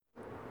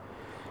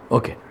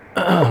Okay.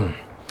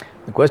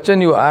 The question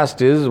you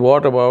asked is,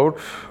 what about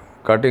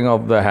cutting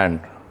off the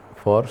hand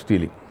for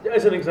stealing?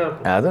 As an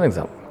example. As an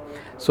example.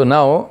 So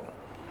now,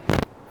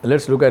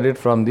 let's look at it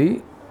from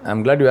the...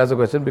 I'm glad you asked the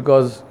question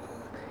because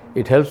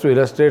it helps to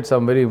illustrate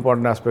some very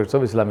important aspects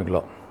of Islamic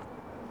law.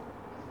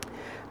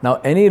 Now,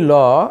 any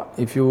law,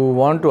 if you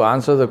want to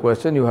answer the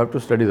question, you have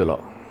to study the law.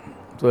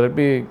 So let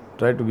me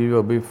try to give you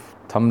a brief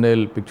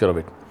thumbnail picture of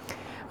it.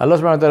 Allah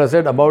subhanahu wa ta'ala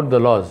said about the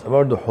laws,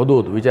 about the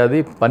hudud, which are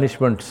the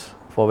punishments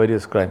for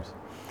various crimes.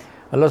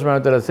 Allah subhanahu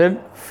wa ta'ala said,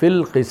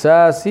 Fil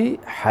qisasi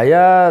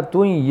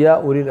hayatun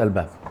ya ulil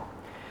albab.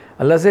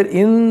 Allah said,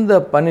 in the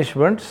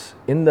punishments,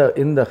 in the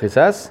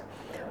qisas,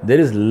 there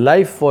is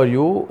life for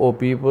you, O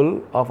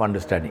people of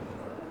understanding.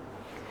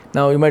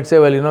 Now you might say,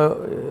 well,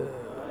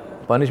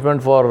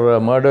 punishment for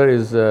murder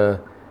is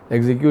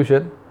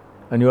execution,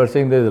 and you are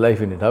saying there is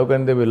life in it. How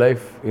can there be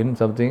life in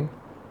something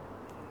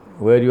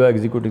where you are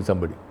executing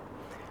somebody?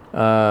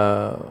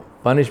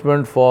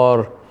 Punishment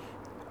for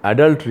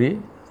adultery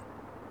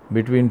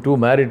between two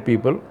married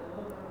people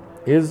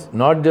is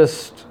not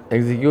just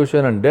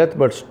execution and death,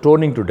 but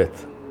stoning to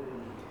death.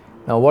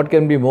 Now, what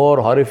can be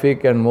more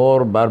horrific and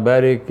more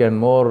barbaric and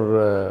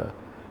more,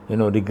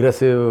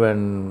 regressive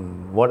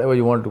and whatever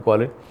you want to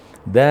call it,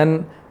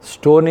 than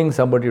stoning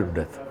somebody to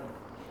death?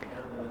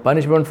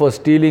 Punishment for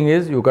stealing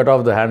is you cut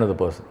off the hand of the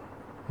person.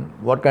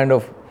 What kind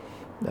of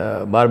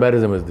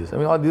barbarism is this? I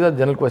mean, these are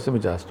general questions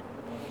which are asked.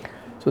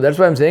 So that's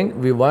why I'm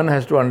saying one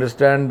has to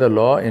understand the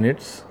law in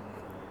its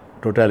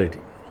totality.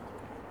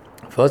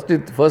 First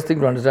thing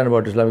to understand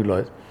about Islamic law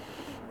is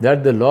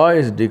that the law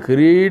is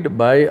decreed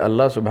by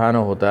Allah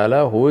subhanahu wa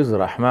ta'ala, who is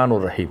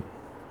Rahmanur Rahim.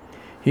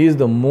 He is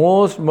the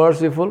most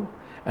merciful,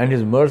 and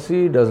His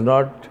mercy does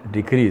not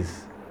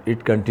decrease,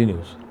 it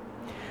continues.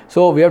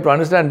 So we have to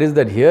understand this,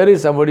 that here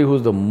is somebody who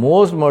is the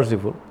most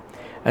merciful,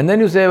 and then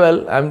you say,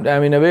 well,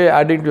 I'm in a way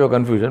adding to your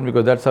confusion,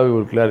 because that's how you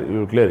will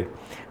clear it.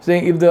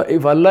 Saying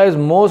if Allah is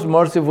most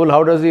merciful,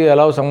 how does He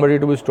allow somebody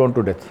to be stoned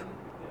to death?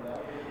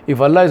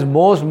 If Allah is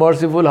most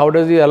merciful, how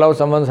does He allow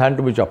someone's hand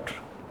to be chopped?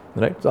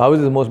 Right? So how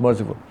is He most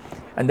merciful?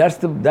 And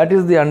that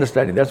is the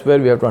understanding. That's where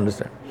we have to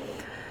understand.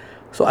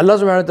 So Allah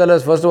subhanahu wa ta'ala,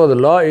 first of all, the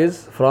law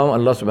is from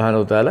Allah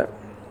subhanahu wa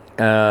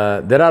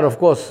ta'ala. There are, of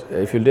course,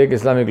 if you take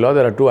Islamic law,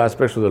 there are two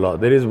aspects to the law.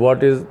 There is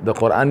what is the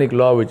Quranic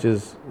law, which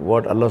is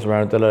what Allah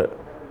subhanahu wa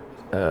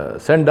ta'ala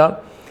sent down.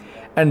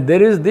 And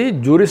there is the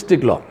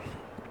juristic law,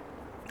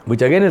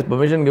 which again is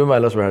permission given by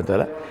Allah subhanahu wa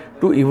ta'ala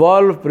to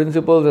evolve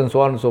principles and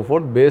so on and so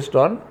forth based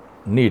on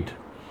need.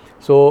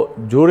 So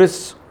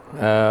jurists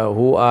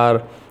who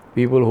are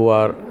people who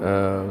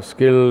are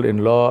skilled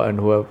in law and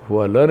who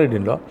are learned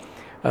in law,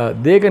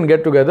 they can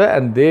get together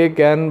and they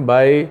can,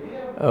 by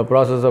a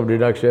process of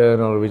deduction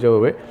or whichever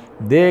way,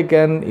 they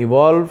can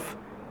evolve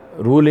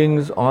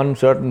rulings on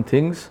certain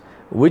things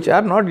which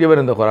are not given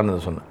in the Quran and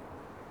the Sunnah.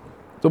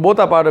 So both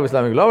are part of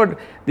Islamic law, but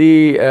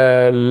the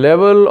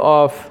level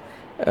of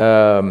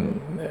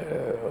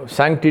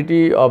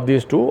sanctity of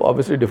these two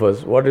obviously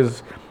differs. What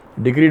is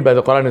decreed by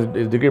the Quran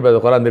is decreed by the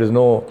Quran. There is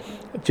no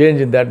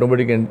change in that.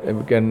 Nobody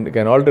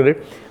can alter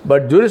it.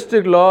 But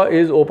juristic law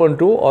is open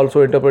to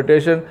also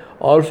interpretation,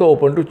 also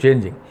open to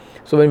changing.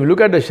 So when we look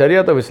at the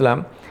Shariat of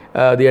Islam,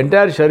 the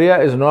entire Sharia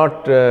is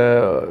not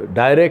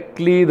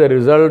directly the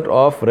result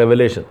of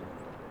revelation.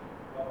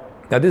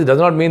 Now this does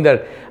not mean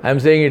that I am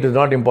saying it is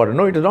not important.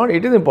 No, it is not.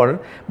 It is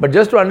important. But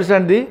just to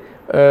understand the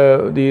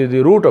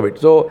root of it.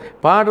 So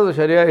part of the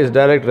Sharia is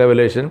direct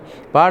revelation.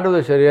 Part of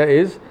the Sharia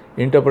is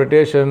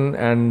interpretation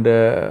and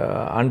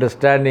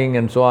understanding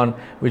and so on,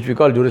 which we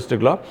call juristic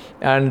law.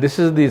 And this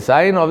is the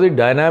sign of the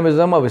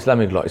dynamism of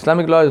Islamic law.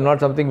 Islamic law is not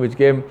something which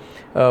came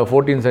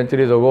 14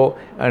 centuries ago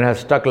and has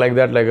stuck like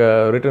that, like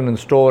written in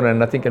stone, and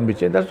nothing can be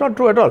changed. That's not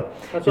true at all.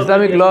 That's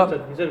Islamic law.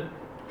 He said,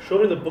 show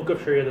me the book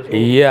of Sharia.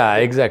 Yeah,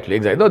 exactly.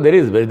 No, there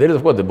is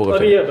of course the book of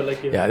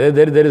Sharia.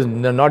 There is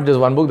not just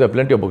one book. There are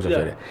plenty of books of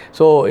Sharia.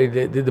 So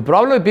the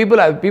problem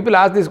with people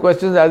ask these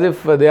questions as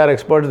if they are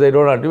experts. They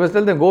don't know. You must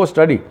tell them, go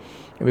study.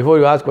 Before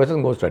you ask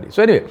questions, go study.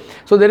 So anyway,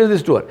 so there is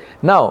this tour.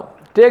 Now,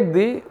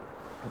 we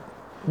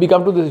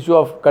come to this issue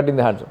of cutting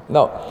the hands off.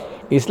 Now,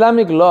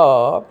 Islamic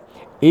law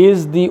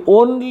is the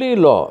only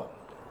law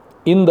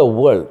in the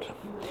world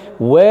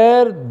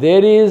where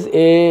there is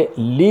a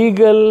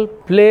legal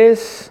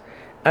place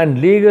and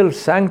legal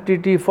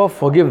sanctity for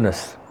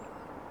forgiveness.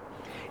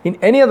 In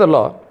any other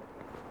law,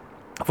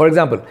 for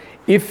example,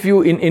 if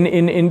you, in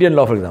Indian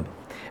law, for example,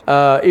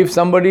 if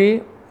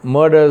somebody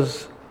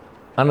murders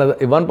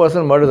if one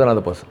person murders another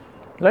person,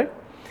 right?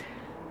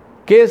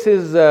 Case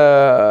is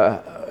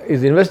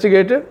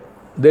investigated,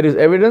 there is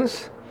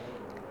evidence,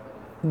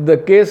 the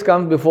case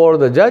comes before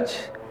the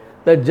judge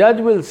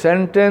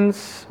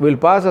will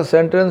pass a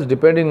sentence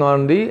depending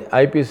on the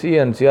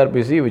IPC and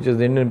CRPC, which is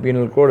the Indian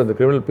Penal Code and the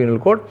Criminal Penal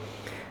Code,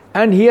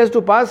 and he has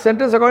to pass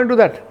sentence according to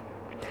that.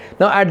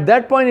 Now at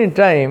that point in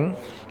time,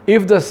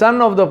 if the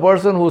son of the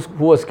person who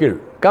was killed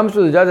comes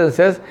to the judge and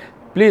says,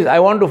 please, I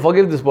want to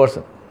forgive this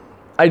person,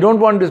 I don't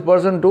want this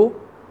person to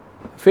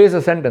face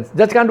a sentence,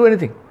 judge can't do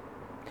anything.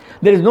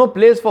 There is no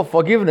place for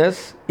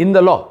forgiveness in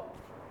the law.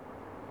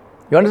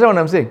 You understand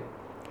what I'm saying?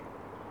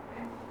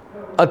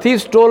 A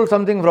thief stole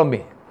something from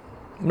me,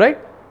 right?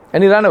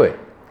 And he ran away.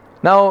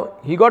 Now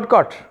he got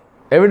caught.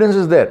 Evidence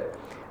is there.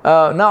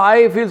 Now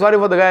I feel sorry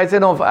for the guy. I say,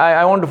 no,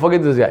 I want to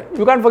forgive this guy.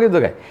 You can't forgive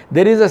the guy.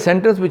 There is a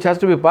sentence which has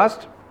to be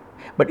passed.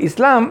 But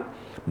Islam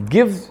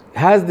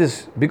has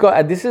this,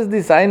 because this is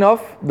the sign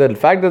of the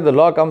fact that the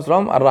law comes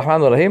from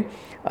Ar-Rahman Ar-Rahim,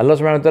 Allah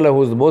subhanahu wa ta'ala,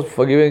 who is the most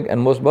forgiving and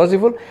most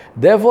merciful.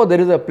 Therefore, there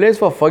is a place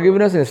for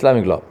forgiveness in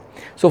Islamic law.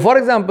 So, for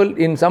example,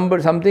 in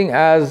something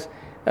as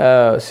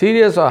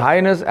serious or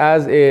heinous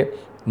as a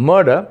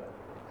murder,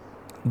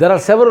 there are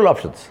several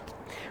options.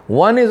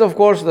 One is, of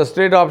course, the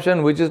straight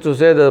option, which is to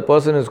say the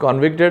person is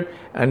convicted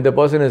and the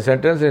person is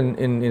sentenced.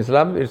 In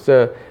Islam, it's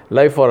a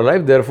life for a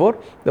life. Therefore,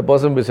 the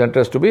person will be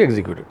sentenced to be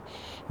executed.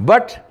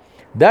 But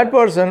that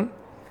person,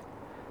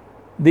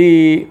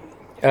 the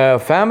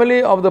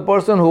family of the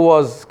person who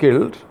was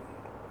killed,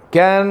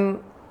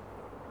 can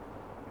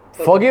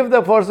forgive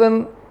the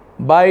person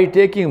by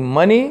taking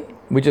money,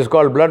 which is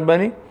called blood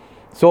money.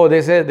 So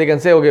they can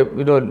say,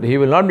 okay, he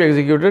will not be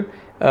executed.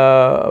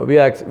 We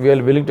are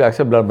willing to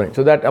accept blood money.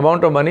 So that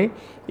amount of money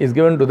is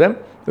given to them,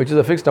 which is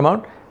a fixed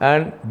amount,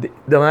 and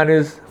the man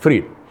is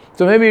freed.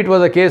 So maybe it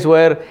was a case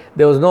where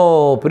there was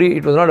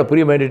it was not a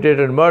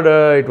premeditated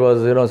murder, it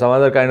was some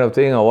other kind of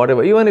thing or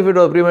whatever. Even if it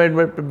was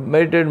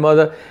premeditated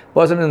murder,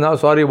 person is now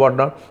sorry,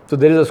 whatnot. So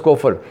there is a scope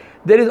for it.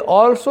 There is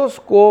also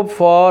scope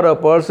for a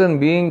person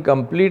being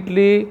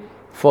completely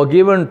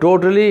forgiven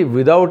totally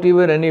without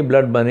even any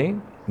blood money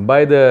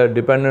by the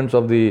dependents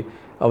of the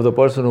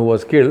person who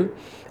was killed.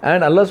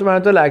 And Allah subhanahu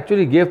wa ta'ala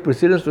actually gave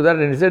precedence to that,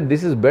 and He said,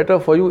 this is better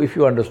for you if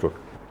you understood.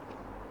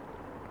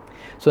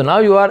 So now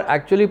you are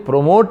actually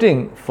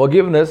promoting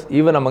forgiveness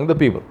even among the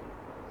people.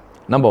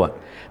 Number one.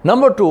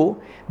 Number two,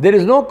 there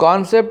is no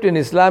concept in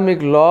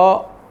Islamic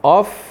law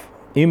of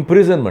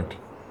imprisonment.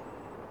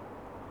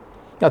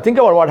 Now think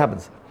about what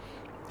happens.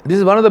 This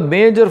is one of the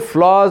major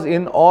flaws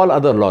in all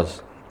other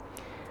laws.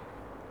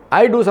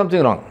 I do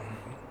something wrong,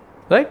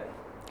 right?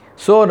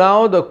 So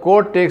now the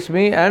court takes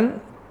me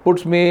and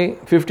puts me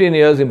 15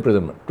 years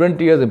imprisonment,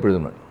 20 years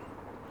imprisonment.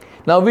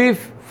 Now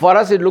for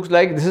us it looks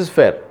like this is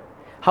fair.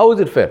 How is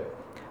it fair?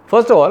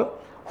 First of all,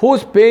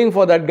 who's paying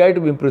for that guy to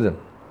be imprisoned?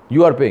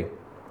 You are paying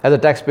as a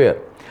taxpayer.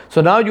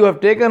 So now you have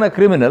taken a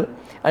criminal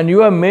and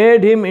you have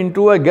made him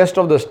into a guest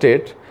of the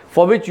state,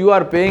 for which you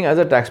are paying as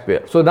a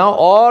taxpayer. So now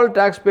all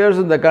taxpayers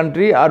in the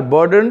country are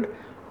burdened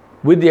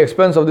with the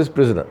expense of this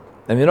prisoner.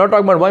 And we're not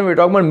talking about one, we're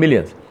talking about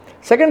millions.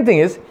 Second thing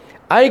is,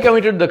 I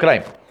committed the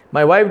crime.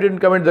 My wife didn't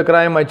commit the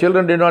crime, my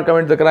children did not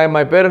commit the crime,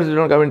 my parents did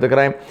not commit the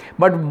crime.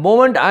 But the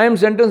moment I am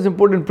sentenced and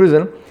put in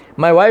prison,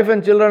 my wife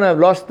and children have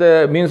lost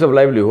their means of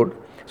livelihood.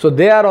 So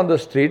they are on the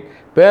street.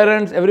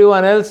 Parents,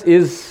 everyone else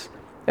is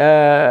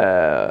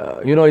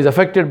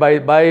affected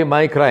by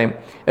my crime.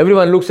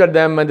 Everyone looks at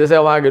them and they say,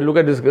 oh, look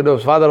at this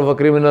father of a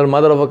criminal,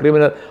 mother of a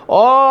criminal,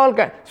 all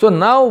kind. So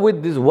now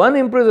with this one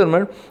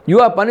imprisonment,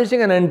 you are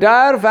punishing an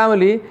entire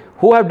family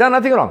who have done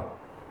nothing wrong.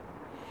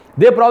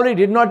 They probably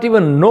did not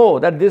even know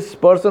that this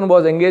person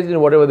was engaged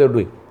in whatever they were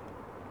doing.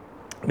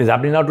 It is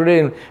happening now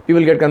today.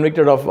 People get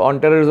convicted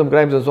on terrorism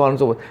crimes and so on and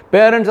so forth.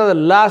 Parents are the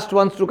last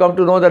ones to come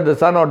to know that the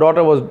son or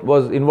daughter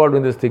was involved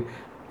in this thing.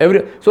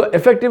 So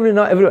effectively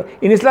now,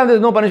 in Islam there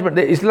is no punishment.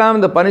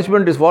 The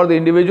punishment is for the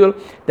individual.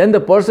 Then the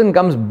person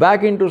comes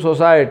back into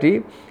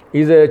society,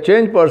 is a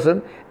changed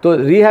person. So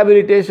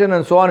rehabilitation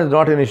and so on is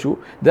not an issue.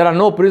 There are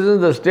no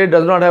prisons. The state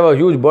does not have a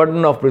huge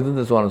burden of prisons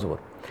and so on and so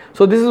forth.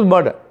 So this is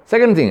murder.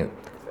 Second thing,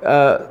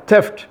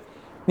 theft.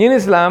 In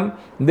Islam,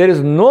 there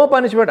is no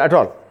punishment at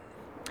all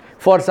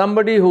for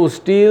somebody who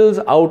steals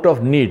out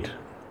of need,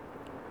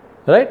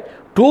 right?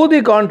 To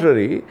the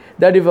contrary,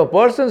 that if a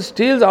person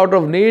steals out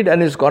of need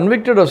and is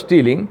convicted of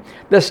stealing,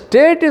 the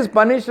state is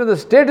punished and the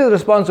state is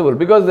responsible,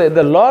 because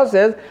the law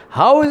says,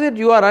 how is it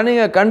you are running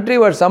a country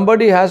where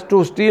somebody has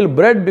to steal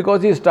bread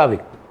because he is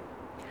starving?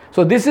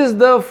 So this is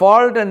the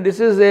fault, and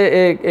this is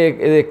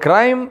a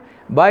crime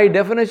by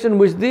definition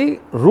which the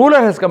ruler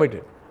has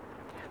committed.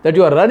 That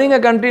you are running a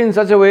country in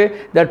such a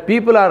way that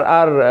people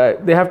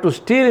they have to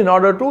steal in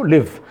order to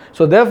live.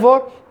 So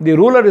therefore, the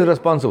ruler is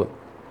responsible.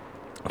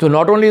 So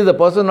not only is the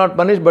person not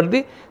punished, but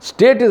the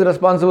state is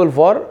responsible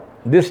for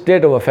this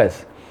state of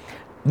affairs.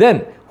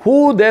 Then,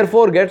 who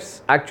therefore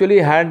gets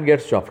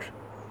chopped?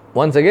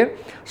 Once again,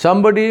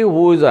 somebody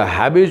who is a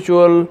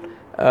habitual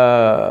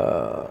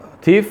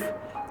thief,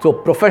 so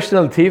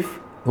professional thief,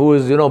 who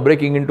is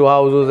breaking into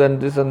houses and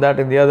this and that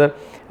and the other,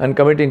 and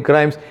committing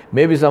crimes,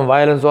 maybe some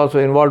violence also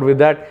involved with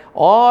that.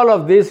 All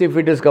of this, if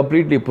it is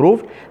completely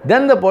proved,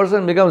 then the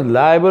person becomes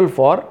liable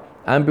for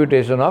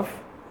amputation of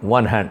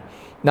one hand.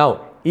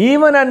 Now,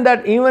 even in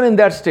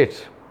that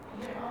state,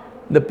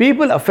 the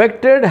people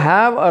affected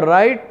have a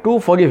right to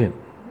forgive him.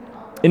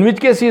 In which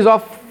case he is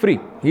off free.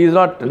 He is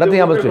not, nothing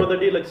happens to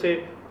him. Like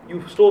say,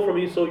 you stole from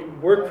me, so you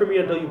work for me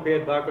until you pay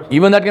it back or something.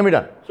 Even that can be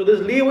done. So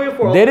there's leeway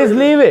for all There is persons.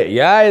 leeway.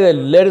 Yeah,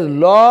 there is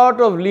lot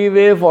of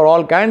leeway for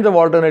all kinds of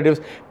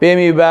alternatives. Pay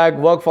me back,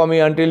 work for me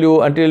until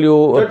you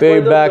Judged pay by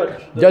it the back.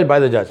 judge. Judged by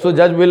the judge. So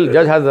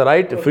judge has the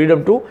right,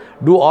 freedom to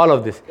do all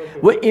of this.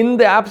 In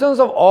the absence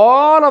of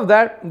all of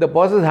that, the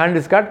person's hand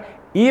is cut.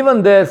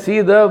 Even there,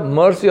 see the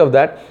mercy of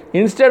that.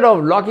 Instead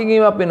of locking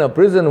him up in a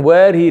prison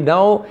where he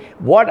now,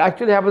 what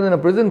actually happens in a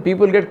prison,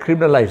 people get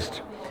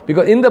criminalized.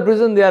 Because in the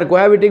prison they are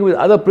cohabiting with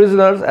other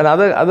prisoners and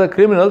other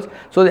criminals,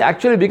 so they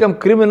actually become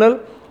criminal.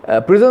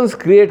 Prisons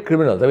create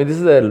criminals. I mean, this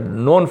is a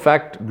known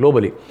fact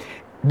globally.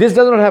 This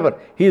does not happen.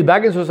 He is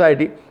back in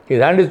society.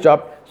 His hand is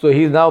chopped, so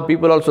he is now,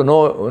 people also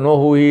know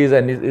who he is,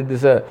 and it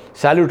is a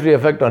salutary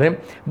effect on him.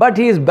 But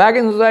he is back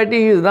in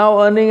society. He is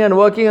now earning and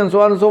working and so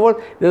on and so forth.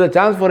 There is a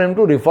chance for him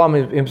to reform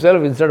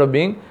himself instead of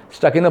being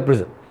stuck in a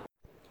prison.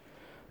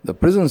 The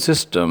prison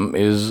system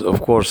is,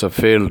 of course, a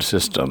failed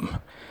system.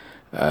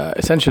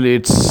 Essentially,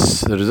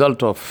 it's the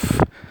result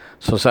of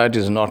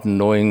societies not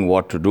knowing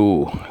what to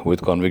do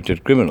with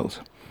convicted criminals.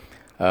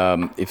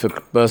 If a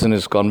person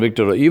is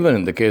convicted, or even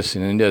in the case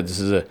in India, this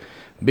is a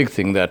big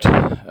thing that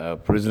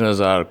prisoners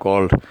are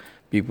called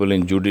people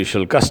in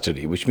judicial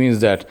custody, which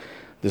means that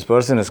this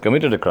person has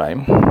committed a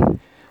crime,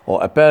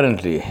 or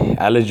apparently,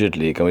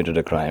 allegedly committed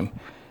a crime.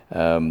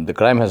 The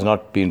crime has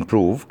not been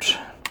proved.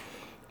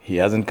 He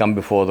hasn't come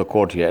before the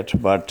court yet,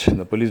 but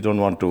the police don't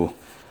want to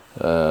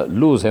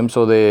lose him,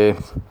 so they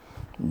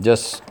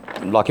just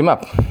lock him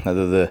up.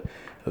 The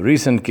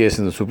recent case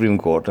in the Supreme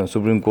Court, and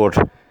Supreme Court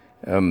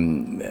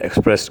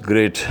expressed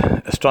great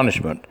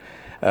astonishment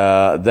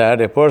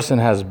that a person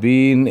has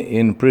been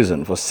in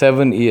prison for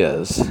 7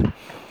 years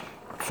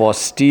for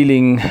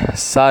stealing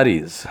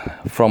saris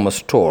from a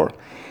store,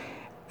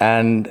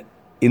 and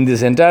in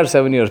this entire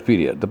 7 years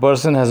period, the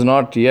person has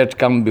not yet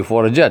come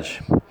before a judge.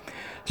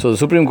 So the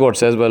Supreme Court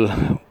says,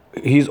 well,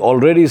 he's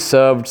already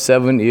served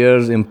 7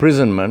 years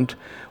imprisonment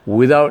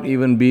without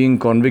even being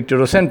convicted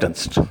or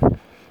sentenced.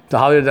 So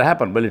how did that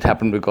happen? Well, it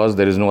happened because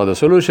there is no other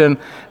solution.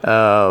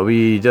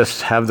 We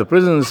just have the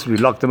prisons, we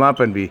lock them up,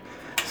 and we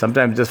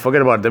sometimes just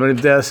forget about them. And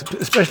if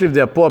especially if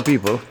they are poor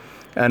people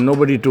and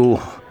nobody to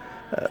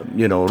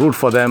root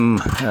for them,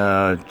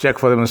 check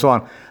for them and so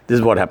on, this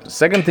is what happens.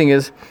 Second thing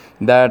is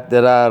that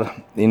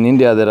in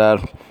India there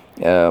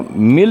are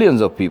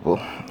millions of people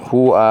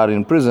who are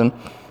in prison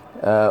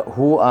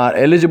who are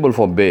eligible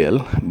for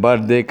bail,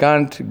 but they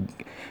can't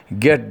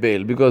get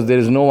bail because there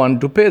is no one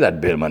to pay that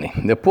bail money.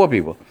 They're poor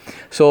people.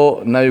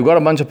 So now you've got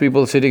a bunch of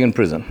people sitting in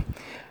prison.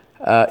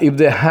 If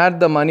they had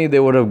the money, they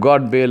would have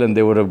got bail and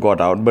they would have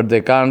got out, but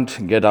they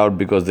can't get out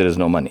because there is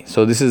no money.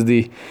 So this is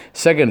the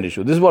second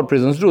issue. This is what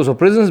prisons do. So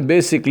prisons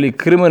basically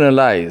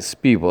criminalize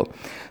people.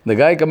 The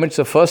guy commits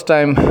a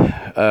first-time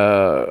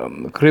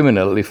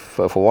criminal, if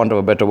for want of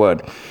a better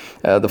word.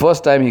 The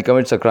first time he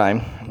commits a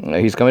crime,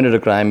 he's committed a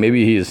crime,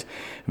 maybe he's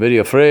very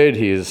afraid,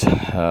 he is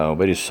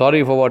very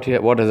sorry for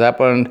what has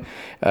happened,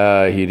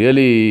 he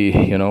really,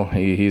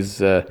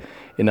 he's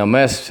in a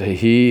mess,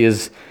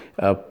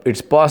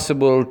 it's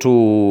possible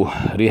to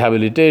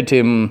rehabilitate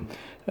him,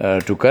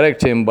 to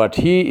correct him, but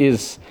he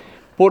is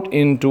put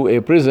into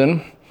a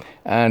prison,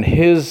 and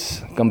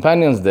his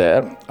companions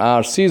there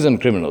are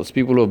seasoned criminals,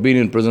 people who have been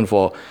in prison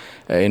for,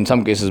 in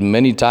some cases,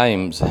 many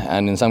times,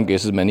 and in some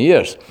cases, many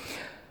years.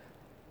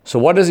 So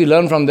what does he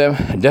learn from them?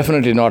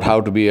 Definitely not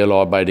how to be a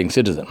law-abiding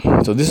citizen.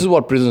 So this is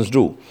what prisons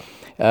do.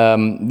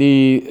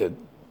 In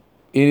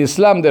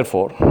Islam,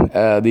 therefore,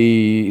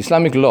 the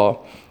Islamic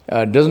law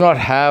does not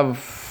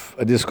have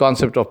this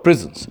concept of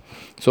prisons.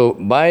 So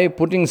by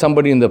putting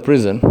somebody in the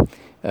prison,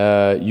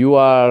 you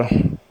are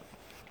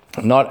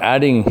not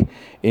adding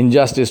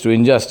injustice to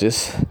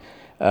injustice.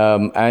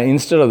 And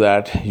instead of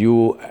that,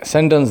 you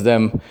sentence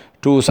them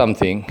to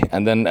something,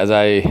 and then, as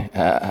I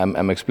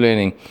am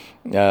explaining,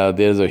 there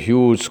is a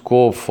huge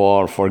scope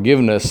for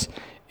forgiveness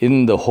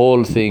in the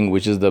whole thing,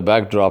 which is the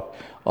backdrop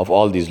of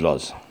all these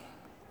laws.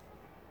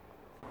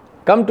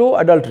 Come to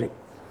adultery.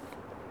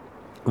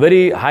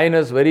 Very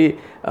heinous, very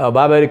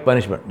barbaric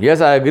punishment.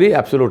 Yes, I agree,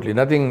 absolutely.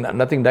 Nothing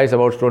nice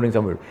about stoning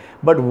somebody.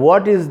 But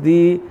what is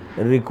the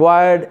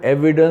required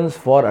evidence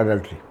for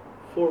adultery?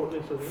 4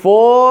 witnesses.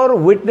 4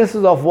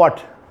 witnesses of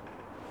what?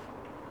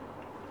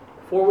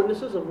 4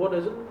 witnesses of what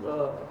is it?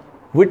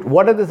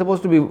 What are they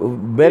supposed to be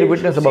bear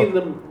witness about? Seen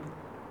them,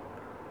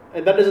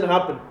 and that doesn't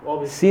happen,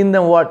 obviously. Seen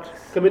them what?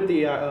 Commit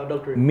the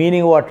adultery.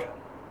 Meaning what?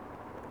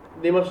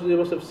 They must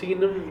have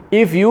seen them.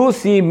 If you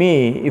see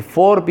me, if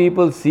 4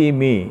 people see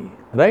me,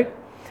 right,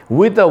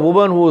 with a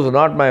woman who is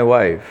not my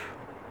wife,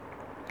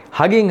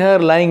 hugging her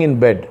lying in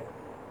bed,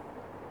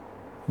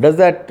 does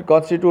that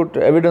constitute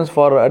evidence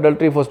for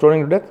adultery, for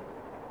stoning to death?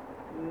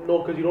 No,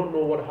 because you don't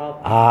know what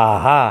happened.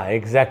 Aha,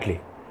 exactly.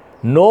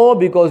 No,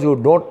 because you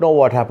don't know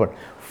what happened.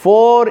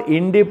 4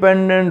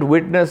 independent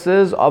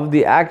witnesses of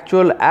the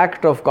actual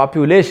act of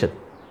copulation.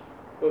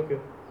 Okay.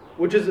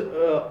 Which is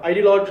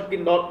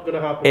ideologically not going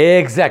to happen.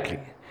 Exactly.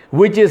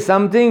 Which is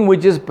something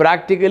which is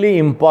practically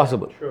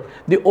impossible. Sure.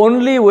 The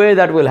only way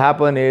that will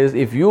happen is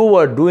if you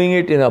were doing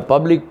it in a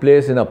public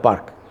place in a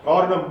park.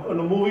 Or in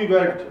a movie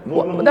where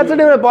That's a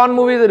different. Porn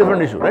movie is a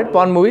different issue, right?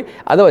 Porn movie.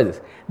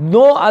 Otherwise,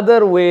 no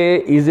other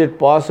way is it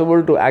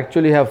possible to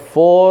actually have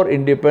 4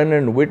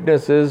 independent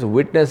witnesses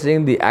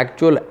witnessing the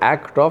actual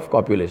act of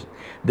copulation.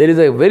 There is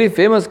a very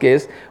famous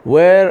case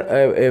where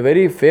a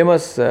very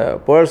famous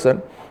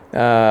person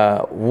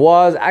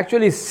was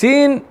actually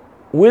seen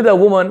with a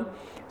woman.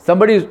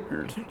 Somebody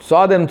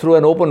saw them through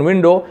an open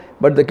window,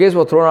 but the case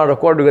was thrown out of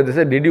court because they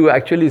said, "Did you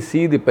actually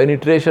see the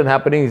penetration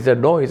happening?" He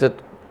said, "No." He said,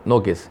 "No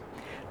case."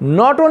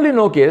 Not only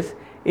no case,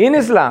 in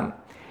Islam,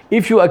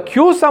 if you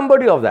accuse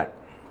somebody of that,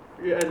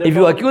 if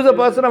you accuse a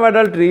person of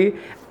adultery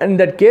and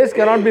that case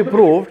cannot be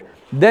proved,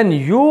 then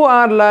you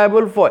are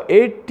liable for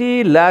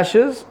 80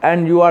 lashes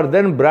and you are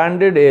then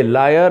branded a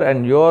liar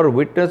and your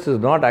witness is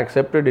not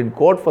accepted in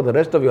court for the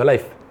rest of your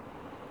life.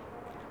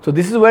 So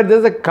this is where there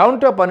is a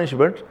counter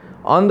punishment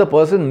on the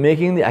person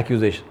making the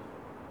accusation.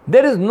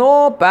 There is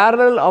no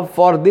parallel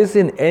for this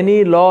in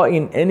any law,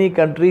 in any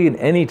country, in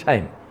any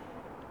time.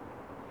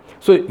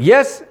 So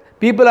yes,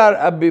 people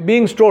are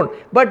being stoned,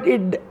 but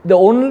the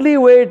only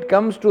way it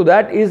comes to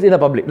that is in a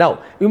public. Now,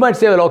 you might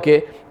say, well,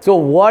 okay, so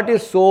what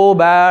is so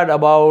bad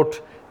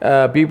about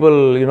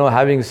people,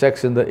 having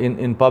sex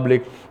in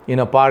public, in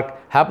a park?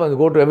 Happens,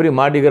 go to every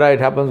Mardi Gras, it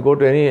happens, go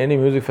to any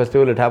music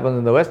festival, it happens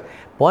in the West.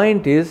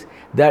 Point is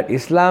that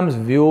Islam's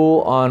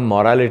view on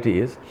morality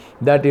is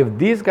that if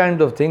these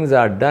kinds of things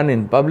are done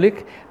in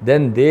public,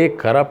 then they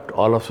corrupt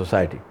all of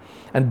society.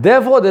 And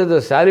therefore, there is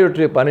a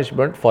salutary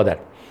punishment for that.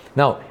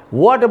 Now,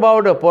 what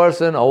about a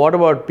person or what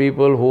about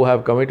people who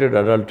have committed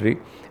adultery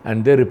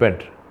and they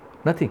repent?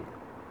 Nothing.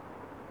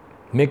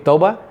 Make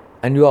tawbah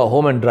and you are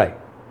home and dry.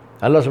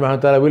 Allah subhanahu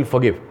wa ta'ala will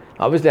forgive.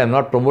 Obviously, I am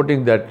not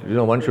promoting that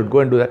one should go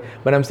and do that,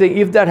 but I am saying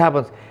if that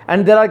happens,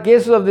 and there are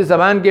cases of this. A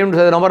man came to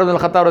Sayyidina Umar ibn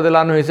al-Khattab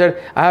radhiyallahu anhu, he said,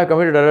 "I have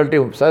committed adultery."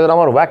 Sayyidina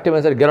Umar whacked him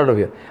and said, "Get out of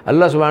here.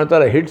 Allah subhanahu wa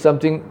ta'ala hid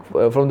something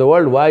from the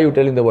world. Why are you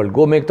telling the world?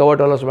 Go make tawbah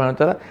to Allah subhanahu wa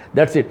ta'ala."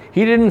 That's it.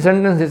 He didn't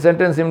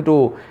sentence him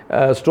to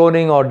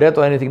stoning or death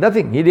or anything.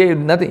 Nothing. He did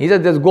nothing. He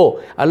said, just go.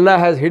 Allah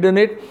has hidden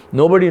it.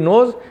 Nobody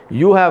knows.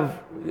 You have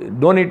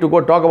no need to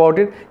go talk about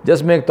it.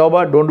 Just make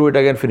tawbah. Don't do it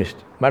again. Finished.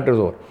 Matter is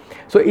over.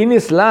 So in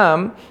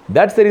Islam,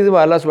 that's the reason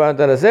why Allah subhanahu wa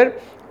ta'ala said,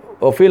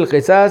 "Fil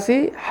qisasi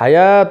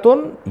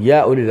hayatun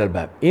ya ulil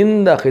albab."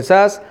 In the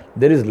qisas,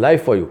 there is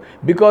life for you.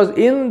 Because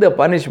in the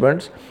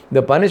punishments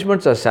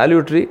are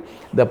salutary.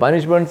 The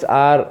punishments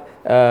are,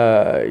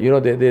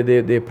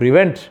 they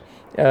prevent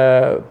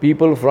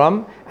people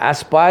from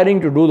aspiring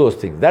to do those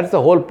things. That's the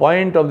whole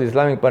point of the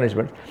Islamic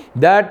punishment.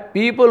 That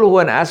people who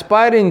are an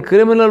aspiring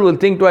criminal will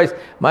think twice,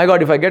 my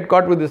God, if I get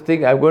caught with this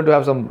thing, I'm going to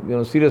have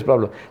some serious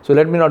problem. So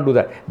let me not do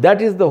that.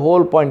 That is the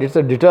whole point. It's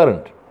a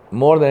deterrent.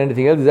 More than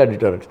anything else, these are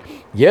deterrents.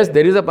 Yes,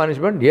 there is a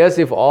punishment. Yes,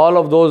 if all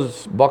of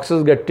those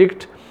boxes get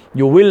ticked,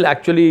 you will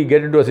actually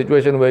get into a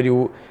situation where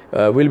you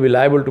will be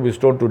liable to be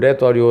stoned to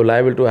death, or you're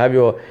liable to have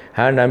your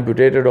hand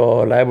amputated,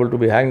 or liable to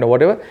be hanged, or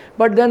whatever.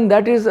 But then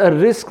that is a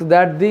risk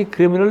that the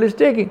criminal is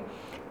taking.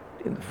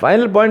 The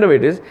final point of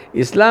it is,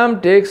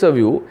 Islam takes a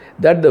view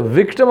that the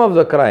victim of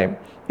the crime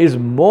is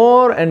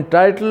more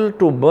entitled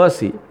to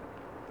mercy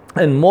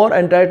and more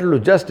entitled to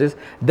justice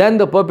than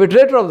the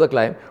perpetrator of the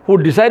crime who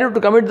decided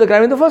to commit the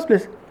crime in the first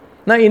place.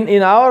 Now,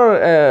 in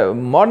our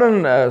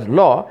modern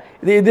law,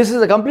 this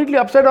is completely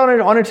upside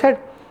down on its head.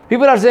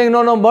 People are saying,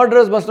 no,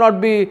 murderers must not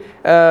be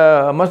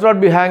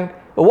hanged.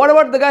 What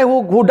about the guy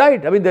who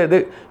died? I mean,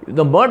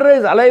 the murderer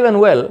is alive and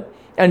well,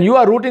 and you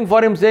are rooting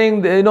for him,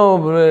 saying,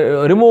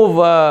 remove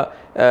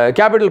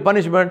capital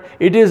punishment.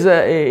 It is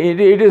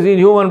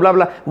inhuman. Blah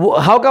blah.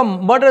 How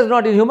come murder is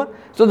not inhuman?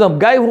 So the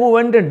guy who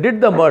went and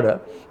did the murder,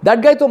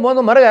 that guy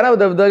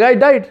the guy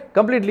died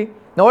completely.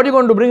 Now what are you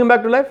going to bring him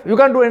back to life? You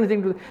can't do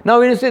anything to it. Now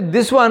when you say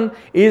this one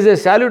is a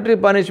salutary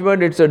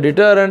punishment, it's a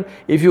deterrent.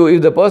 If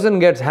the person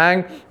gets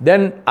hanged,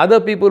 then other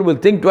people will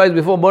think twice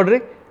before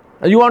murdering.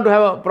 You want to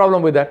have a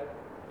problem with that.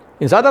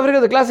 In South Africa,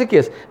 it's a classic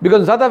case,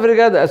 because in South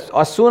Africa,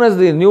 as soon as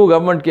the new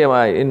government came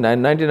in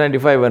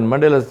 1995, when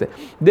Mandela,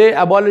 they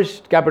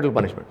abolished capital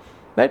punishment.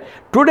 Right?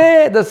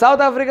 Today, the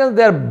South Africans,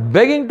 they are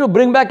begging to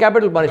bring back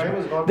capital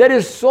punishment. There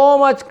is so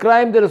much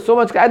crime, and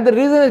the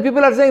reason is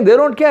people are saying they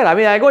don't care. I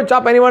mean, I go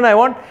chop anyone I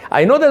want.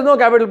 I know there's no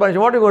capital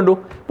punishment. What are you going to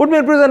do? Put me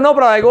in prison, no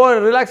problem. I go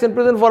and relax in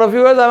prison for a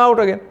few years, I'm out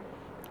again.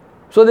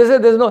 So they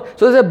say so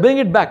they say bring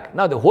it back.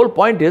 Now the whole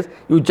point is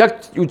you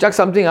chuck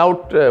something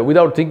out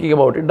without thinking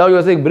about it. Now you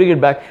are saying bring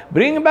it back.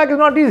 Bringing it back is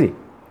not easy.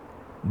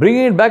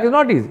 Bringing it back is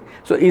not easy.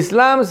 So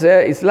Islam's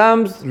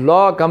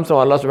law comes from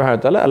Allah subhanahu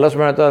wa ta'ala. Allah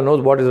subhanahu wa ta'ala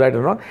knows what is right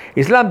and wrong.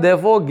 Islam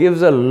therefore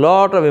gives a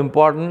lot of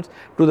importance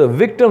to the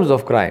victims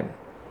of crime,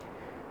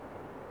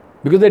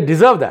 because they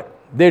deserve that.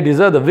 They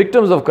deserve, the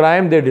victims of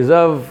crime, they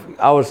deserve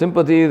our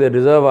sympathy, they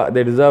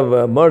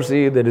deserve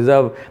mercy, they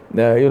deserve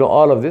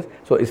all of this.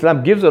 So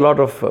Islam gives a lot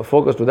of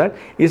focus to that.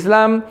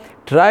 Islam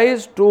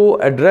tries to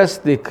address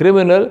the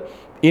criminal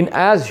in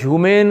as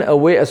humane a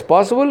way as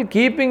possible,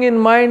 keeping in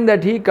mind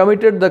that he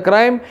committed the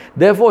crime,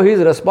 therefore he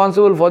is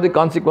responsible for the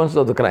consequences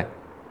of the crime.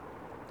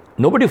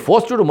 Nobody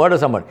forced you to murder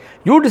somebody.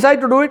 You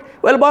decide to do it.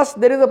 Well, boss,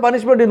 there is a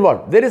punishment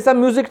involved. There is some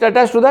music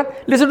attached to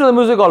that. Listen to the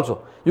music also.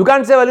 You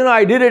can't say, well,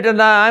 I did it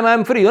and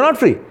I'm free. You're not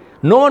free.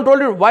 No one told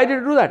you. Why did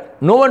you do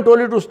that? No one told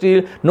you to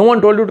steal. No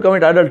one told you to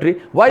commit adultery.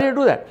 Why did you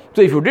do that?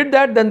 So if you did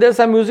that, then there's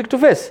some music to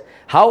face.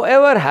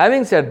 However,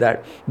 having said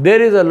that,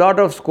 there is a lot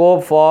of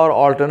scope for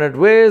alternate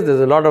ways.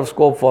 There's a lot of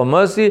scope for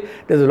mercy.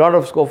 There's a lot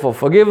of scope for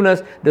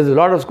forgiveness. There's a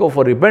lot of scope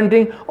for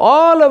repenting.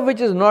 All of which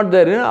is not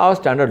there in our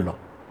standard law.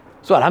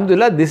 So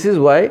Alhamdulillah, this is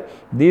why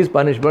these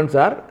punishments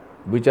are,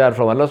 which are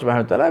from Allah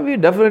subhanahu wa ta'ala,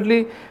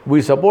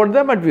 we support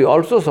them, and we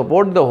also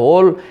support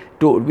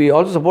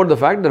the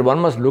fact that one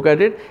must look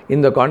at it in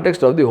the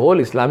context of the whole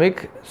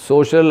Islamic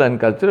social and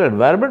cultural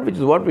environment, which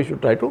is what we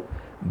should try to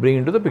bring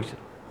into the picture.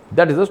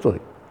 That is the story.